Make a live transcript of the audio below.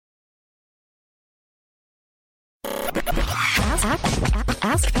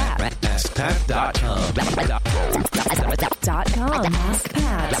AskPat. AskPat.com.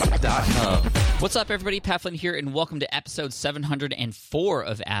 AskPat.com. What's up, everybody? Pat Flynn here, and welcome to episode 704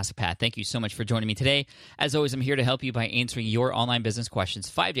 of Ask Pat. Thank you so much for joining me today. As always, I'm here to help you by answering your online business questions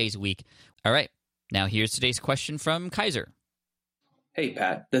 5 days a week. All right, now here's today's question from Kaiser. Hey,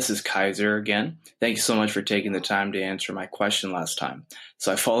 Pat, this is Kaiser again. Thank you so much for taking the time to answer my question last time.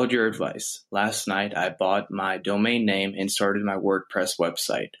 So I followed your advice. Last night, I bought my domain name and started my WordPress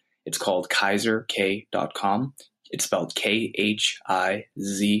website. It's called kaiserk.com. It's spelled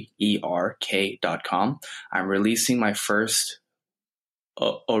KHIZERK.com. I'm releasing my first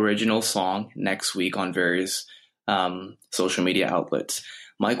original song next week on various social media outlets.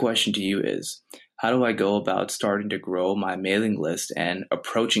 My question to you is, how do I go about starting to grow my mailing list and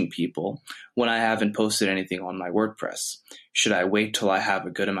approaching people when I haven't posted anything on my WordPress? Should I wait till I have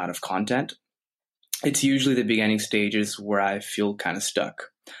a good amount of content? It's usually the beginning stages where I feel kind of stuck.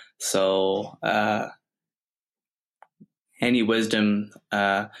 So any wisdom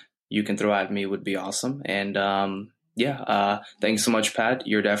you can throw at me would be awesome. And thanks so much, Pat.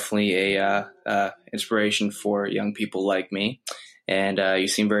 You're definitely a inspiration for young people like me. And you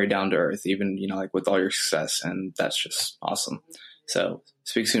seem very down to earth, even, like with all your success. And that's just awesome. So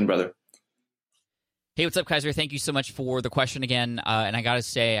speak soon, brother. Hey, what's up, Kaiser? Thank you so much for the question again. And I got to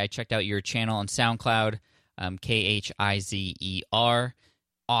say, I checked out your channel on SoundCloud, KHIZER.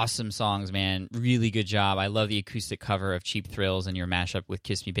 Awesome songs, man. Really good job. I love the acoustic cover of Cheap Thrills and your mashup with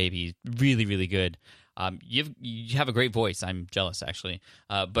Kiss Me Baby. Really, really good. You have a great voice. I'm jealous, actually.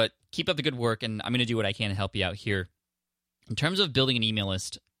 But keep up the good work, and I'm going to do what I can to help you out here. In terms of building an email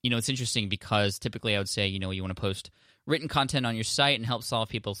list, it's interesting because typically I would say, you want to post written content on your site and help solve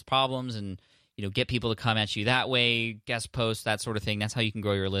people's problems and, get people to come at you that way, guest posts, that sort of thing. That's how you can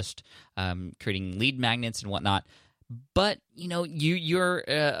grow your list, creating lead magnets and whatnot. But, you're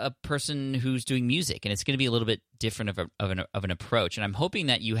a person who's doing music, and it's going to be a little bit different of an approach. And I'm hoping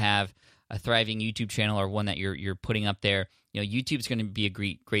that you have a thriving YouTube channel or one that you're putting up there. YouTube's going to be a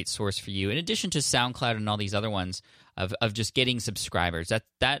great source for you, in addition to SoundCloud and all these other ones of just getting subscribers.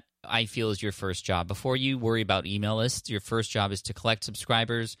 That I feel is your first job. Before you worry about email lists, your first job is to collect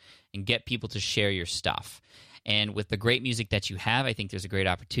subscribers and get people to share your stuff. And with the great music that you have, I think there's a great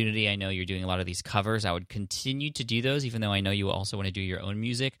opportunity. I know you're doing a lot of these covers. I would continue to do those, even though I know you also want to do your own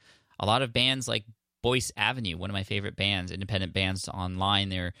music. A lot of bands like Boyce Avenue, one of my favorite bands, independent bands online,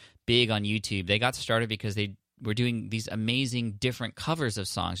 they're big on YouTube. They got started because they were doing these amazing different covers of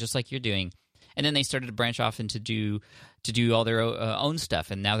songs, just like you're doing. And then they started to branch off and to do all their own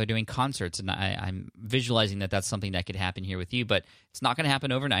stuff, and now they're doing concerts. And I'm visualizing that that's something that could happen here with you, but it's not going to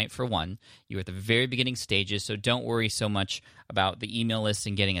happen overnight, for one. You're at the very beginning stages, so don't worry so much about the email list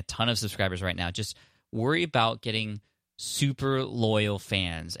and getting a ton of subscribers right now. Just worry about getting super loyal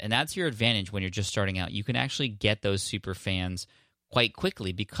fans, and that's your advantage when you're just starting out. You can actually get those super fans quite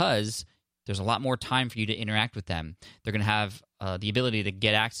quickly because there's a lot more time for you to interact with them. They're going to have the ability to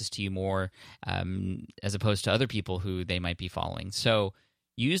get access to you more as opposed to other people who they might be following. So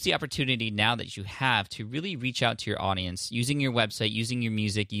use the opportunity now that you have to really reach out to your audience using your website, using your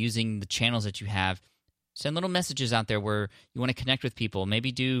music, using the channels that you have. Send little messages out there where you want to connect with people.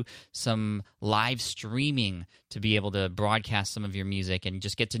 Maybe do some live streaming to be able to broadcast some of your music and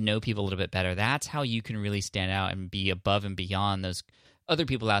just get to know people a little bit better. That's how you can really stand out and be above and beyond those other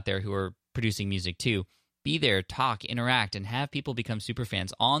people out there who are producing music too. Be there, talk, interact, and have people become super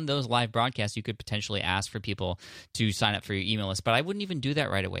fans. On those live broadcasts, you could potentially ask for people to sign up for your email list, but I wouldn't even do that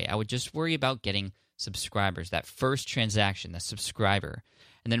right away. I would just worry about getting subscribers, that first transaction, the subscriber.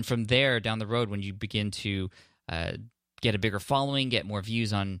 And then from there, down the road, when you begin to get a bigger following, get more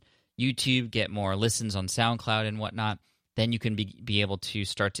views on YouTube, get more listens on SoundCloud and whatnot, then you can be able to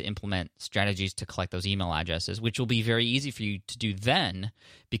start to implement strategies to collect those email addresses, which will be very easy for you to do then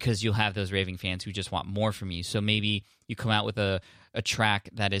because you'll have those raving fans who just want more from you. So maybe you come out with a track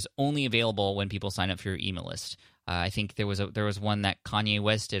that is only available when people sign up for your email list. I think there was one that Kanye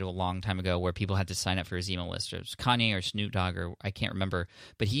West did a long time ago where people had to sign up for his email list. It was Kanye or Snoop Dogg, or I can't remember.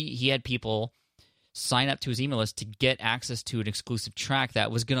 But he had people sign up to his email list to get access to an exclusive track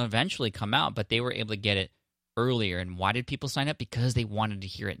that was going to eventually come out, but they were able to get it earlier. And why did people sign up? Because they wanted to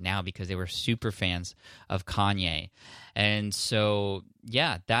hear it now, because they were super fans of Kanye. And so,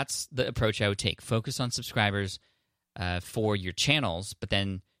 yeah, that's the approach I would take. Focus on subscribers for your channels, but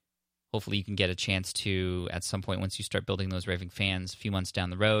then hopefully you can get a chance to, at some point, once you start building those raving fans a few months down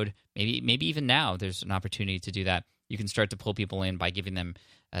the road, maybe even now there's an opportunity to do that. You can start to pull people in by giving them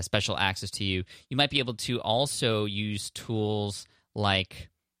special access to you. You might be able to also use tools like,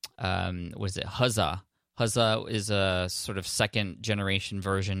 Huzzah. Huzzah is a sort of second generation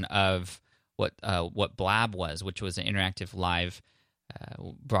version of what Blab was, which was an interactive live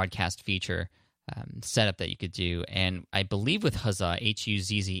broadcast feature setup that you could do. And I believe with Huzzah,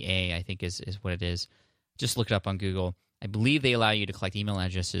 Huzzza, I think is what it is. Just look it up on Google. I believe they allow you to collect email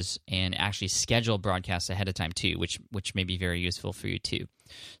addresses and actually schedule broadcasts ahead of time too, which may be very useful for you too.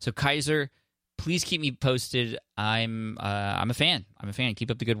 So Kaiser, please keep me posted. I'm a fan. Keep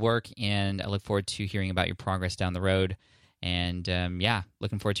up the good work, and I look forward to hearing about your progress down the road. And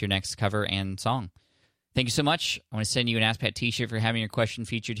looking forward to your next cover and song. Thank you so much. I want to send you an Ask Pat t-shirt for having your question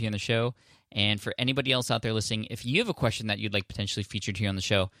featured here on the show. And for anybody else out there listening, if you have a question that you'd like potentially featured here on the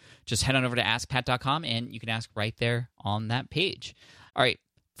show, just head on over to askpat.com and you can ask right there on that page. All right,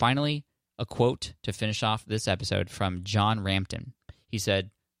 finally, a quote to finish off this episode from John Rampton. He said,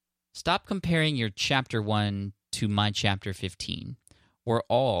 "Stop comparing your chapter 1 to my chapter 15. We're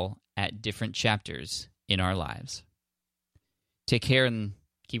all at different chapters in our lives." Take care and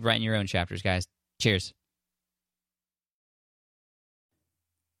keep writing your own chapters, guys. Cheers.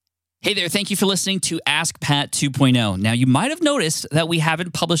 Hey there, thank you for listening to Ask Pat 2.0. Now, you might have noticed that we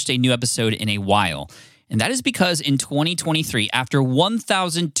haven't published a new episode in a while, and that is because in 2023, after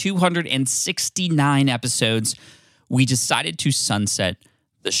 1,269 episodes, we decided to sunset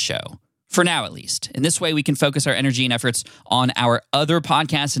the show. For now, at least. In this way, we can focus our energy and efforts on our other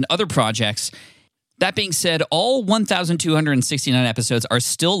podcasts and other projects. That being said, all 1,269 episodes are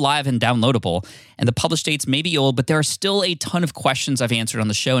still live and downloadable, and the published dates may be old, but there are still a ton of questions I've answered on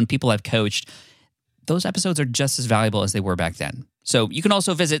the show and people I've coached. Those episodes are just as valuable as they were back then. So you can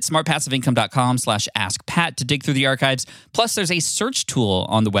also visit smartpassiveincome.com/askpat to dig through the archives. Plus, there's a search tool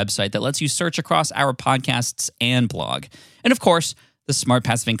on the website that lets you search across our podcasts and blog. And of course, the Smart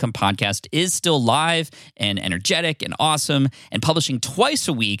Passive Income podcast is still live and energetic and awesome and publishing twice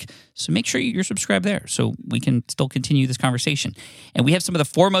a week. So make sure you're subscribed there so we can still continue this conversation. And we have some of the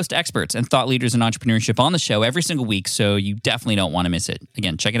foremost experts and thought leaders in entrepreneurship on the show every single week, so you definitely don't want to miss it.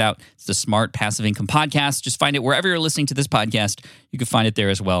 Again, check it out. It's the Smart Passive Income podcast. Just find it wherever you're listening to this podcast. You can find it there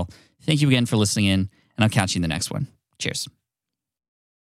as well. Thank you again for listening in, and I'll catch you in the next one. Cheers.